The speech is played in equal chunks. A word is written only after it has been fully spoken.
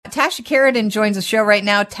Tasha Keratin joins the show right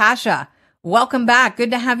now. Tasha, welcome back.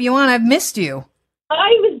 Good to have you on. I've missed you. I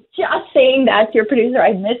was just saying that to your producer.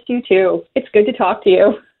 I missed you too. It's good to talk to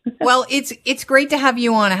you. Well, it's great to have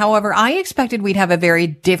you on. However, I expected we'd have a very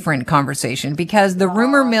different conversation because the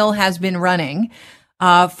rumor mill has been running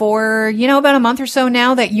for, about a month or so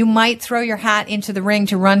now that you might throw your hat into the ring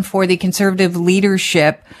to run for the Conservative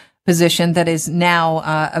leadership position that is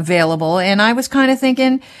now available. And I was kind of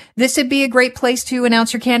thinking this would be a great place to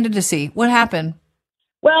announce your candidacy. What happened?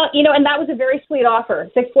 Well, and that was a very sweet offer.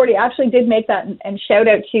 640 actually did make that, and shout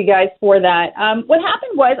out to you guys for that. What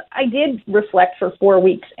happened was I did reflect for 4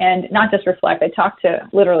 weeks, and not just reflect. I talked to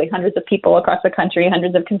literally hundreds of people across the country,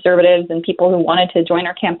 hundreds of conservatives and people who wanted to join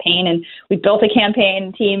our campaign, and we built a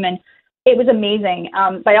campaign team, and it was amazing.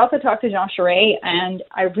 But I also talked to Jean Charest, and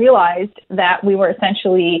I realized that we were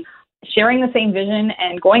essentially sharing the same vision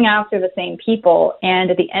and going after the same people. And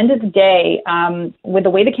at the end of the day, with the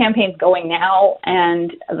way the campaign's going now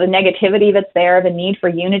and the negativity that's there, the need for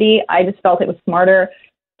unity, I just felt it was smarter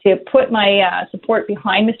to put my support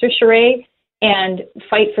behind Mr. Charest and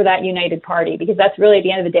fight for that united party, because that's really, at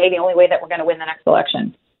the end of the day, the only way that we're going to win the next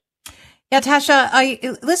election. Yeah,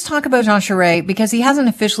 Tasha, let's talk about Jean Charest, because he hasn't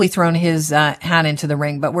officially thrown his hat into the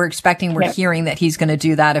ring, but we're hearing that he's going to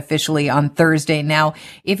do that officially on Thursday. Now,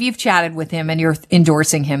 if you've chatted with him and you're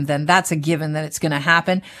endorsing him, then that's a given that it's going to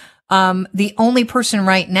happen. The only person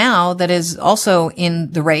right now that is also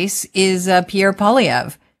in the race is Pierre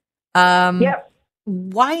Poilievre.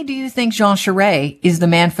 Why do you think Jean Charest is the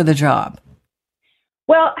man for the job?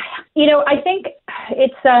 Well, I think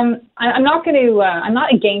it's, I'm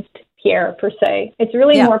not against Pierre per se. It's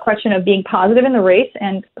really more a question of being positive in the race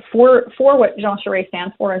and for what Jean Charest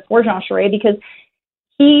stands for, and for Jean Charest, because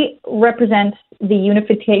he represents the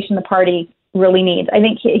unification the party really needs. I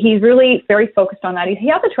think he's really very focused on that. He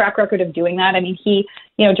has a track record of doing that. I mean, he,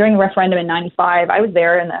 during the referendum in 95, I was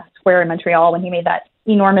there in the square in Montreal when he made that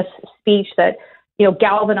enormous speech that,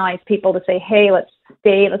 galvanized people to say, hey, let's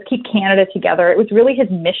keep Canada together. It was really his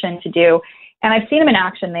mission to do. And I've seen him in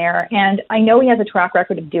action there, and I know he has a track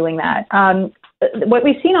record of doing that. What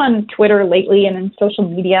we've seen on Twitter lately and in social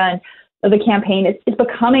media and the campaign is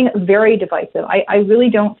becoming very divisive. I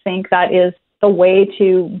really don't think that is the way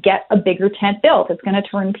to get a bigger tent built. It's going to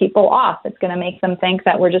turn people off. It's going to make them think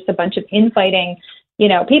that we're just a bunch of infighting,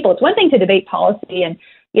 people. It's one thing to debate policy and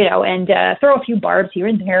throw a few barbs here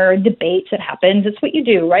and there, debates. It happens. It's what you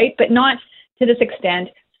do, right? But not to this extent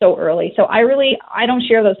so early. So I don't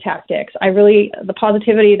share those tactics. The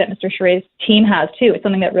positivity that Mr. Charest's team has too, it's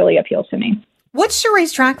something that really appeals to me. What's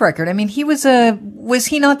Charest's track record? I mean, was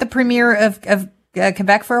he not the premier of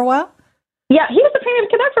Quebec for a while? Yeah, he was the premier of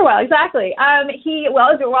Quebec for a while, exactly.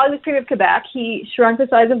 While he was premier of Quebec, he shrunk the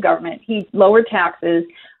size of government. He lowered taxes.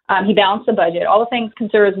 He balanced the budget, all the things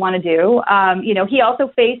conservatives want to do. He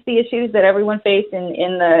also faced the issues that everyone faced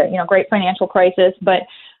in the great financial crisis, but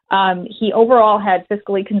he overall had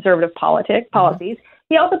fiscally conservative policies. Mm-hmm.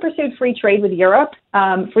 He also pursued free trade with Europe.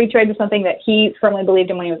 Free trade was something that he firmly believed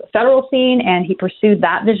in when he was at the federal scene, and he pursued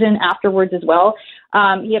that vision afterwards as well.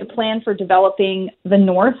 He had a plan for developing the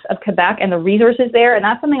north of Quebec and the resources there, and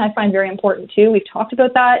that's something I find very important too. We've talked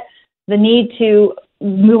about that, the need to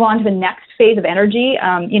move on to the next phase of energy.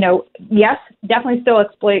 Yes, definitely still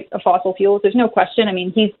exploit fossil fuels. There's no question. I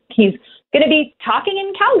mean, he's going to be talking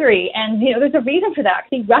in Calgary, and there's a reason for that.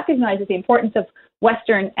 He recognizes the importance of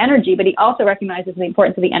Western energy, but he also recognizes the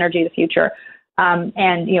importance of the energy of the future,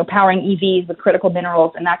 and powering EVs with critical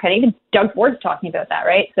minerals and that kind of. Even Doug Ford's talking about that,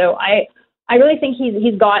 right? So I really think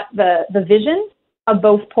he's got the vision of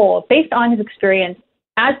both poles based on his experience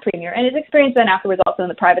as premier and his experience then afterwards also in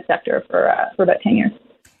the private sector for about 10 years.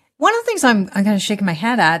 One of the things I'm kind of shaking my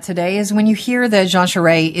head at today is when you hear that Jean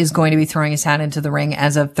Charest is going to be throwing his hat into the ring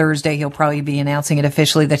as of Thursday. He'll probably be announcing it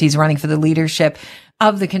officially that he's running for the leadership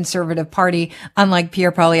of the Conservative Party, unlike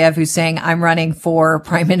Pierre Poilievre, who's saying, I'm running for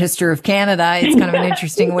Prime Minister of Canada. It's kind of an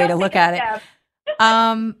interesting way to look at it.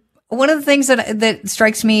 One of the things that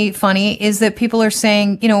strikes me funny is that people are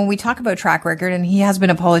saying, when we talk about track record, and he has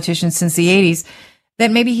been a politician since the 80s, that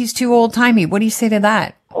maybe he's too old-timey. What do you say to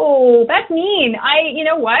that? Oh, that's mean. You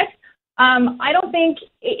know what? I don't think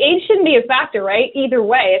age shouldn't be a factor, right? Either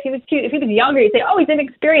way, if he was younger, you'd say, oh, he's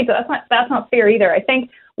inexperienced. That's not fair either. I think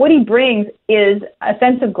what he brings is a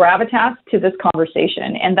sense of gravitas to this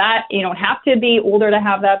conversation, and that you don't have to be older to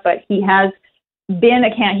have that. But he has been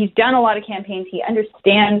he's done a lot of campaigns. He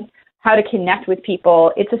understands how to connect with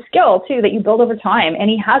people. It's a skill too that you build over time, and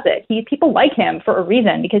he has it. People like him for a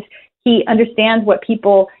reason because he understands what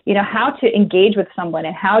people, how to engage with someone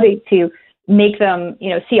and how to make them,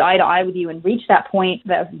 see eye to eye with you and reach that point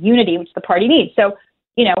of unity, which the party needs. So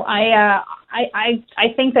I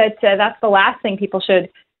think that that's the last thing people should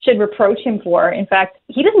reproach him for. In fact,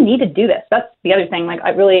 he doesn't need to do this. That's the other thing. Like,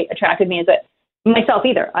 really attracted me is that myself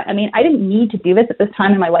either. I mean, I didn't need to do this at this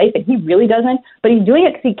time in my life, and he really doesn't. But he's doing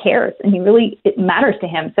it because he cares, and it matters to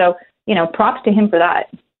him. So, props to him for that.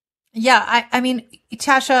 Yeah, I mean,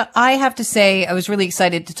 Tasha, I have to say I was really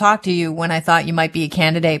excited to talk to you when I thought you might be a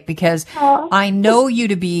candidate, because I know you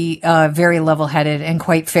to be very level-headed and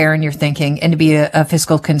quite fair in your thinking, and to be a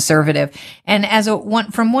fiscal conservative. And as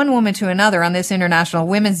from one woman to another on this International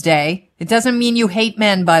Women's Day, it doesn't mean you hate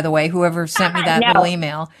men, by the way, whoever sent me that little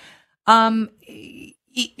email.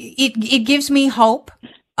 It gives me hope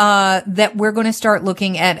that we're going to start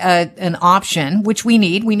looking at an option, which we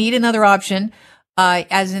need. We need another option.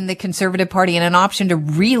 As in the Conservative Party, and an option to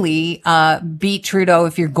really beat Trudeau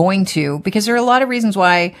if you're going to, because there are a lot of reasons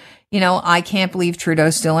why, I can't believe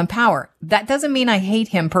Trudeau's still in power. That doesn't mean I hate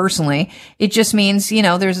him personally. It just means,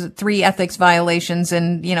 there's 3 ethics violations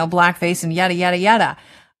and, blackface and yada, yada, yada.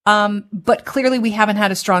 But clearly we haven't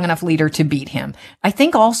had a strong enough leader to beat him. I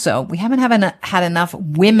think also we haven't had enough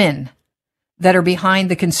women that are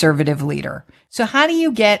behind the Conservative leader. So how do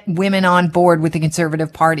you get women on board with the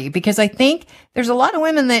Conservative Party? Because I think there's a lot of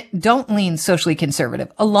women that don't lean socially conservative,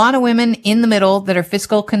 a lot of women in the middle that are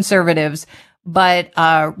fiscal conservatives, but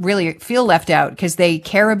really feel left out because they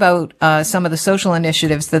care about some of the social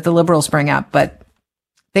initiatives that the Liberals bring up, but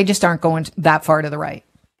they just aren't going that far to the right.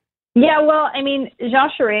 Yeah, well, I mean,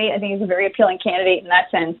 Jean Charest, I think, is a very appealing candidate in that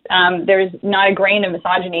sense. There's not a grain of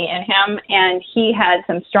misogyny in him, and he had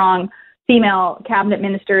some strong female cabinet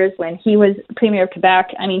ministers when he was Premier of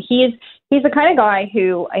Quebec. I mean, he's the kind of guy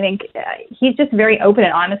who I think he's just very open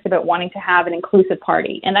and honest about wanting to have an inclusive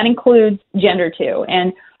party, and that includes gender too.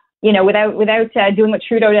 And without doing what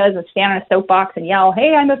Trudeau does, and stand on a soapbox and yell,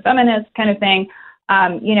 "Hey, I'm a feminist," kind of thing.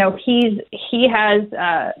 He has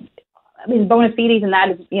his bona fides, and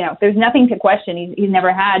that is, there's nothing to question. He's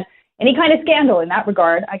never had any kind of scandal in that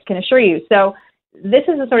regard, I can assure you. So this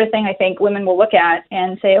is the sort of thing I think women will look at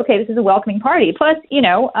and say, okay, this is a welcoming party. Plus, he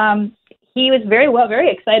was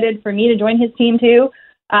very excited for me to join his team too.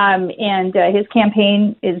 And his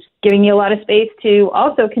campaign is giving me a lot of space to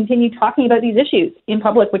also continue talking about these issues in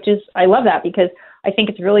public, which is, I love that, because I think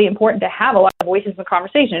it's really important to have a lot of voices in the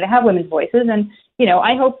conversation, to have women's voices. And,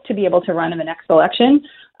 I hope to be able to run in the next election.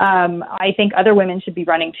 I think other women should be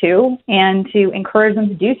running too, and to encourage them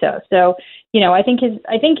to do so. So, I think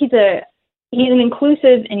he's an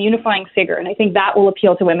inclusive and unifying figure, and I think that will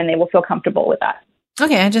appeal to women. They will feel comfortable with that.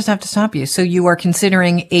 Okay, I just have to stop you. So you are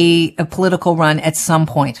considering a political run at some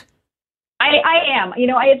point? I am.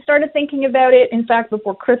 I had started thinking about it, in fact,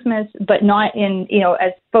 before Christmas, but not in,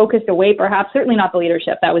 as focused a way, perhaps. Certainly not the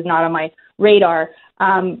leadership. That was not on my radar.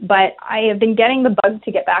 But I have been getting the bug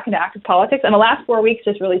to get back into active politics, and the last 4 weeks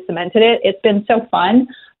just really cemented it. It's been so fun.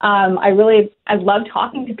 I love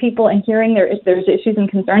talking to people and hearing there's issues and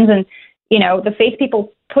concerns, and the faith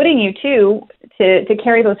people putting you to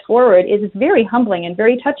carry those forward is very humbling and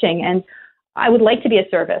very touching. And I would like to be a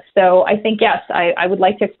service. So I think, yes, I would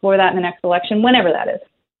like to explore that in the next election, whenever that is.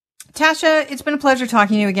 Tasha, it's been a pleasure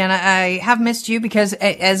talking to you again. I have missed you because,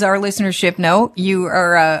 as our listenership know, you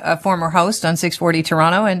are a former host on 640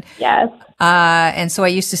 Toronto. And yes. And so I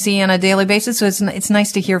used to see you on a daily basis. So it's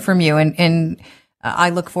nice to hear from you. And I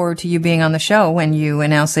look forward to you being on the show when you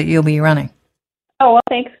announce that you'll be running. Oh, well,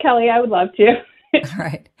 thanks, Kelly. I would love to. All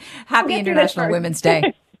right. Happy International Women's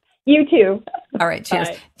Day. You too. All right. Cheers.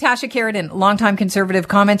 Bye. Tasha Kheiriddin, longtime Conservative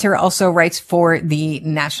commenter, also writes for the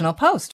National Post.